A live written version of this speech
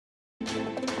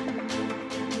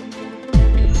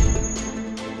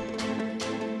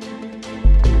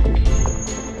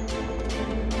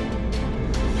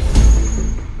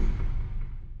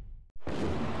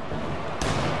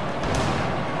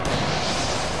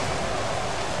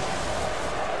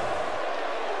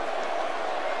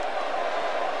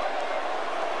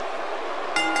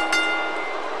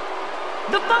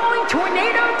The following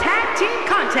Tornado Tag Team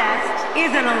Contest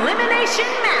is an elimination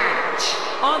match.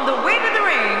 On the way to the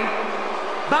ring,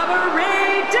 Bubba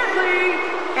Ray Dudley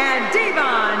and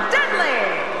Devon Dudley,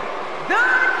 the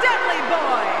Dudley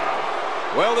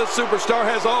Boyz. Well, this superstar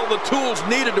has all the tools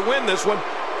needed to win this one.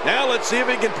 Now let's see if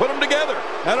he can put them together.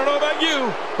 I don't know about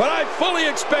you, but I fully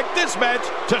expect this match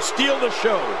to steal the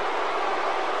show.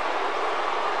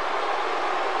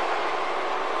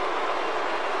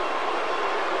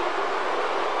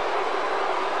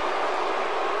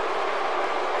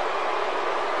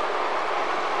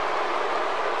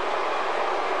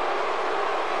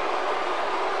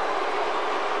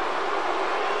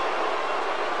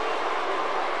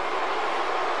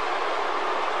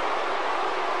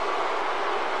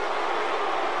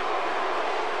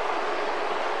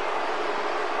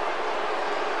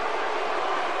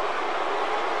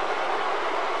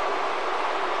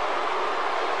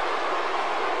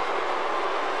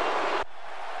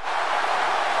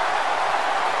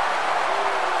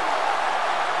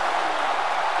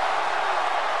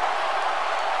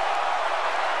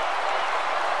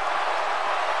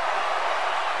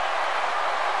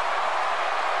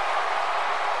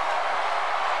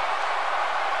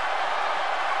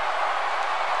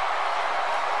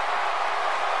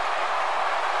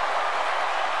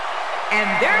 And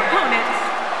their opponents,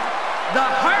 the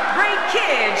Heartbreak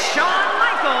Kid, Shawn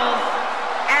Michaels,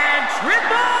 and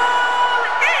Triple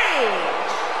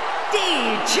H,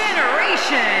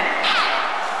 D-Generation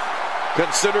X.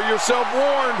 Consider yourself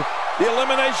warned. The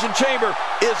Elimination Chamber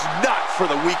is not for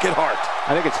the weak at heart.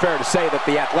 I think it's fair to say that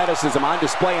the athleticism on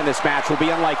display in this match will be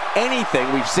unlike anything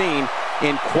we've seen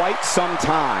in quite some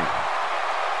time.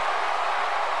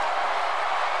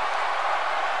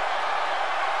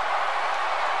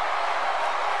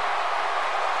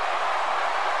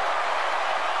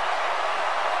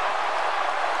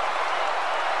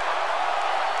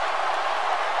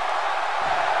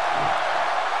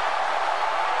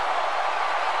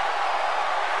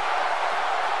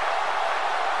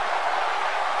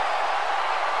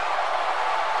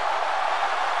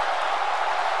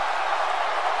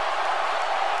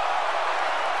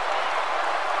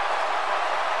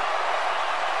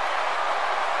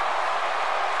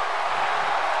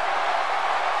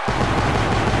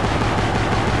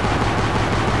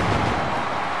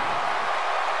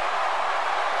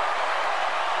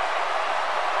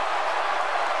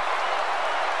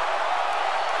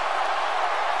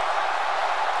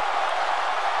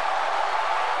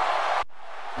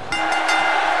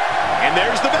 And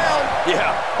there's the bell.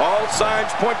 Yeah, all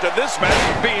signs point to this match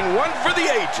being one for the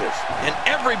ages. And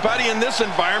everybody in this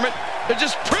environment are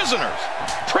just prisoners.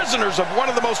 Prisoners of one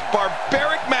of the most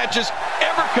barbaric matches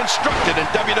ever constructed in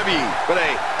WWE. But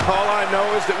hey, all I know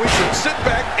is that we should sit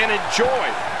back and enjoy.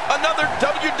 Another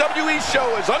WWE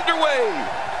show is underway.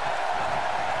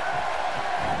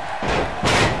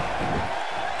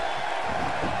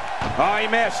 Oh, he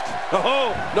missed.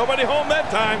 Oh, nobody home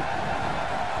that time.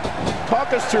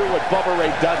 Talk us through what Bubba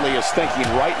Ray Dudley is thinking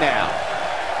right now.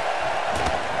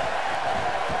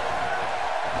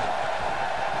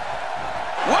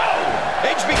 Whoa!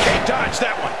 HBK dodged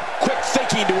that one. Quick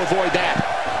thinking to avoid that.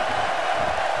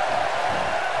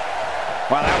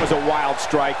 Wow, that was a wild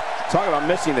strike. Talk about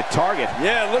missing the target.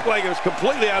 Yeah, it looked like it was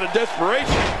completely out of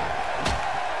desperation.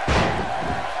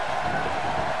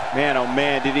 Man, oh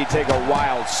man, did he take a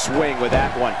wild swing with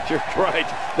that one. You're right.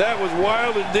 That was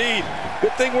wild indeed.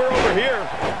 Good thing we're over here.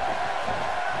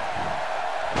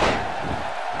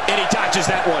 And he dodges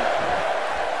that one.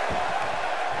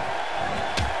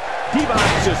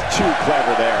 Devon's just too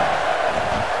clever there.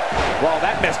 Well,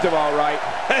 that missed him all right.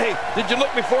 Hey, did you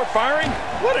look before firing?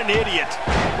 What an idiot.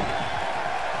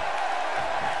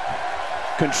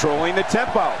 Controlling the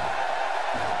tempo.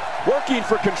 Working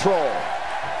for control.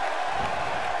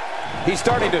 He's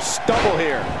starting to stumble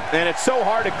here, and it's so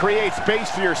hard to create space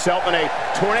for yourself in a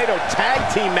tornado tag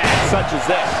team match such as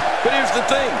this. But here's the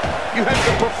thing. You have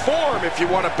to perform if you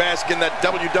want to bask in that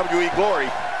WWE glory.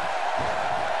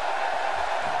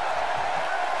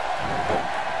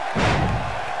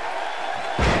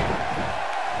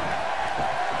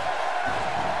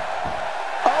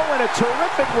 Oh, and a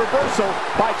terrific reversal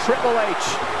by Triple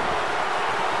H.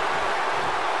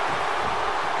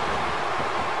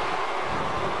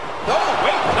 Oh,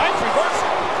 wait, nice reversal.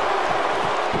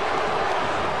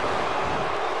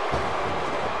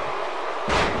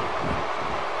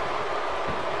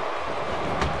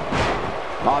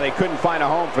 Oh, they couldn't find a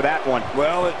home for that one.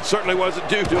 Well, it certainly wasn't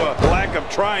due to a lack of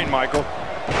trying, Michael.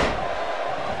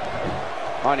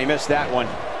 Oh, and he missed that one.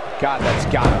 God, that's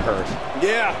gotta hurt.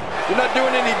 Yeah, you're not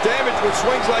doing any damage with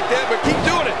swings like that, but keep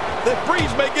doing it. The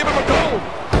breeze may give him a cold.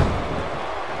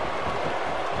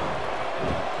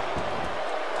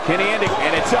 Can he end it?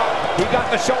 And it's up. He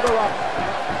got the shoulder up.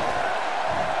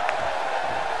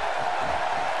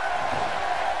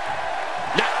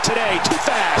 Not today. Too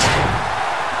fast.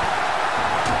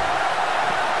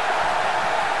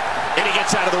 And he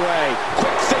gets out of the way.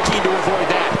 Quick thinking to avoid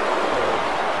that.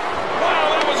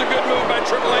 Wow, that was a good move by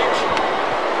Triple H.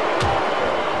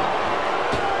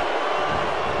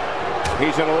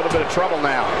 He's in a little bit of trouble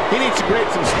now. He needs to create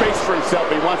some space for himself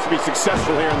if he wants to be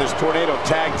successful here in this Tornado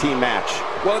Tag Team match.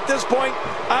 Well, at this point,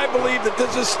 I believe that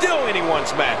this is still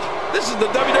anyone's match. This is the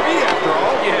WWE after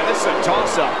all. Yeah, this is a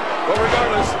toss-up. But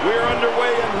regardless, we're underway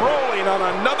and rolling on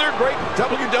another great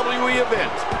WWE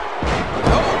event.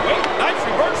 Oh, wait, nice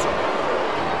reversal.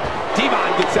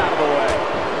 Devon gets out of the way.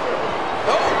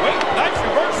 Oh, wait, nice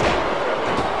reversal.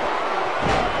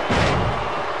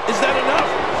 Is that enough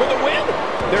for the win?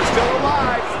 They're still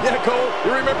alive. Yeah, Cole,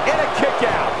 you remember? And a kick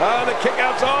out. The kick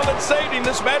out's all that saved him.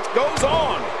 This match goes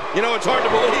on. You know, it's hard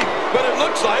to believe, but it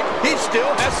looks like he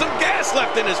still has some gas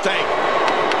left in his tank.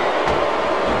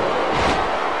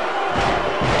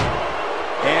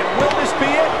 And will this be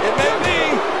it? It may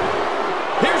be.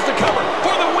 Here's the cover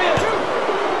for the win.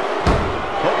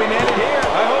 Hoping to end it here.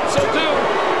 I hope so, too.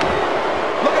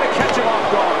 Looking to catch him off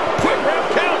guard. Quick round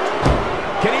count.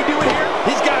 Can he do it here?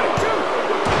 He's got it.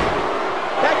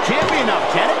 That can't be enough,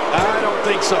 can it? I don't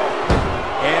think so.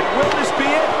 And will this be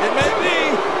it? It may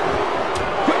be.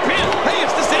 Quick pin. Hey, is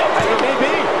this it? It may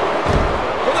be.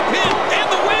 For the pin and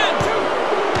the win.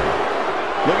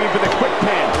 Looking for the quick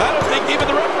pin. I don't think even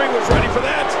the referee was ready for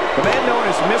that. The man known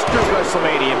as Mr.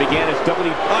 WrestleMania began his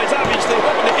WWE. He's obviously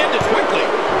hoping to end it quickly.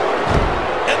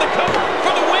 And the cover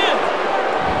for the win.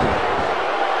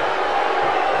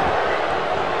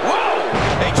 Whoa!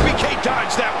 HBK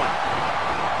dodged that one.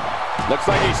 Looks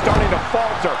like he's starting to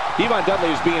falter. Devon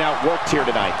Dudley is being outworked here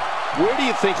tonight. Where do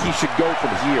you think he should go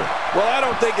from here? Well, I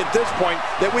don't think at this point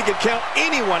that we can count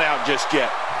anyone out just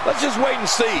yet. Let's just wait and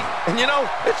see. And you know,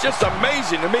 it's just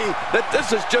amazing to me that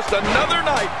this is just another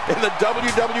night in the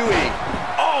WWE.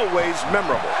 Always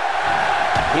memorable.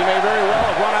 He may very well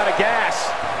have run out of gas.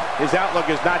 His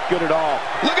outlook is not good at all.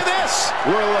 Look at this.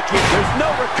 We're looking. There's no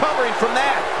recovering from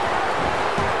that.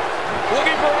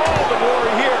 Looking for all the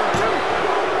glory here.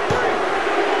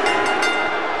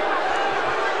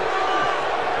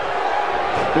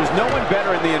 There's no one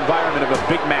better in the environment of a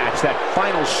big match, that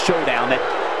final showdown, that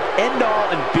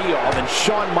end-all and be-all than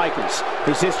Shawn Michaels.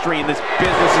 His history in this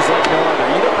business is like no other.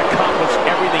 You don't accomplish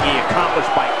everything he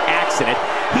accomplished by accident.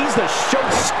 He's the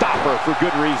showstopper for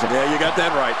good reason. Yeah, you got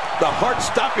that right. The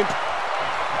heart-stopping.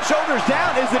 Shoulders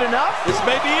down, is it enough? This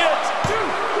may be it.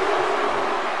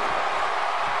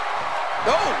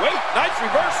 Oh, wait, nice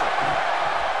reversal.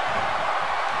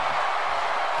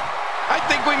 I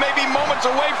think we may be moments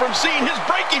away from seeing his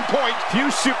breaking point.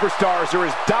 Few superstars are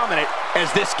as dominant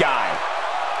as this guy.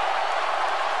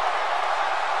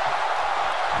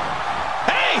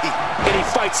 Hey! And he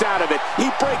fights out of it. He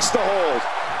breaks the hold.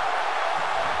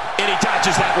 And he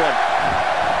dodges that one.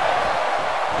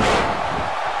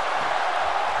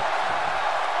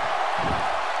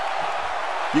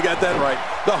 You got that right.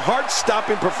 The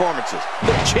heart-stopping performances,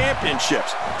 the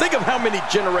championships. Think of how many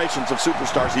generations of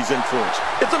superstars he's influenced.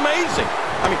 It's amazing.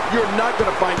 I mean, you're not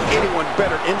going to find anyone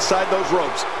better inside those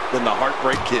ropes than the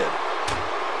Heartbreak Kid.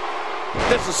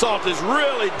 This assault is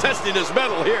really testing his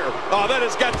mettle here. Oh, that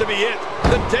has got to be it.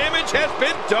 The damage has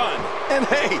been done. And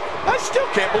hey, I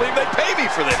still can't believe they pay me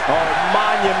for this. Oh,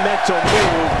 monumental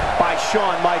move by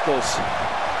Shawn Michaels.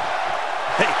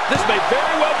 Hey, this may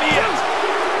very well be it.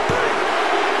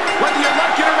 Whether you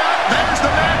like it or not, there's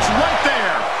the match right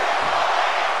there.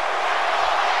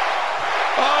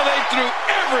 Oh, they threw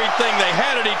everything they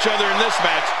had at each other in this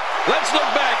match. Let's look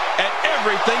back at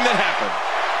everything that happened.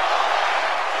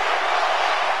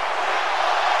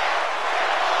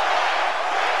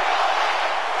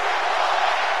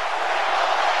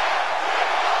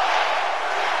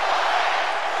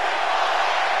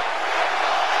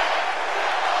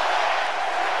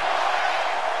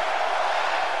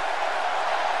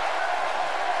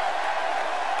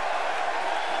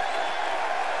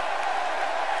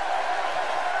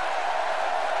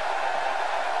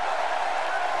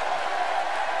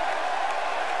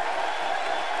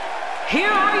 Here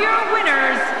are your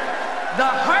winners, the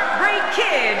Heartbreak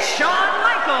Kid, Shawn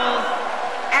Michaels,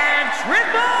 and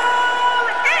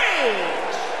Triple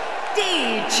H,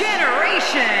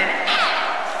 D-Generation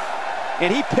X.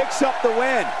 And he picks up the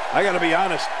win. I gotta be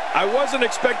honest, I wasn't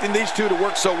expecting these two to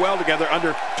work so well together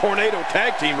under Tornado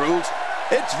Tag Team rules.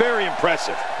 It's very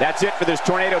impressive. That's it for this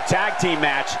Tornado Tag Team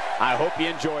match. I hope you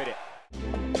enjoyed it.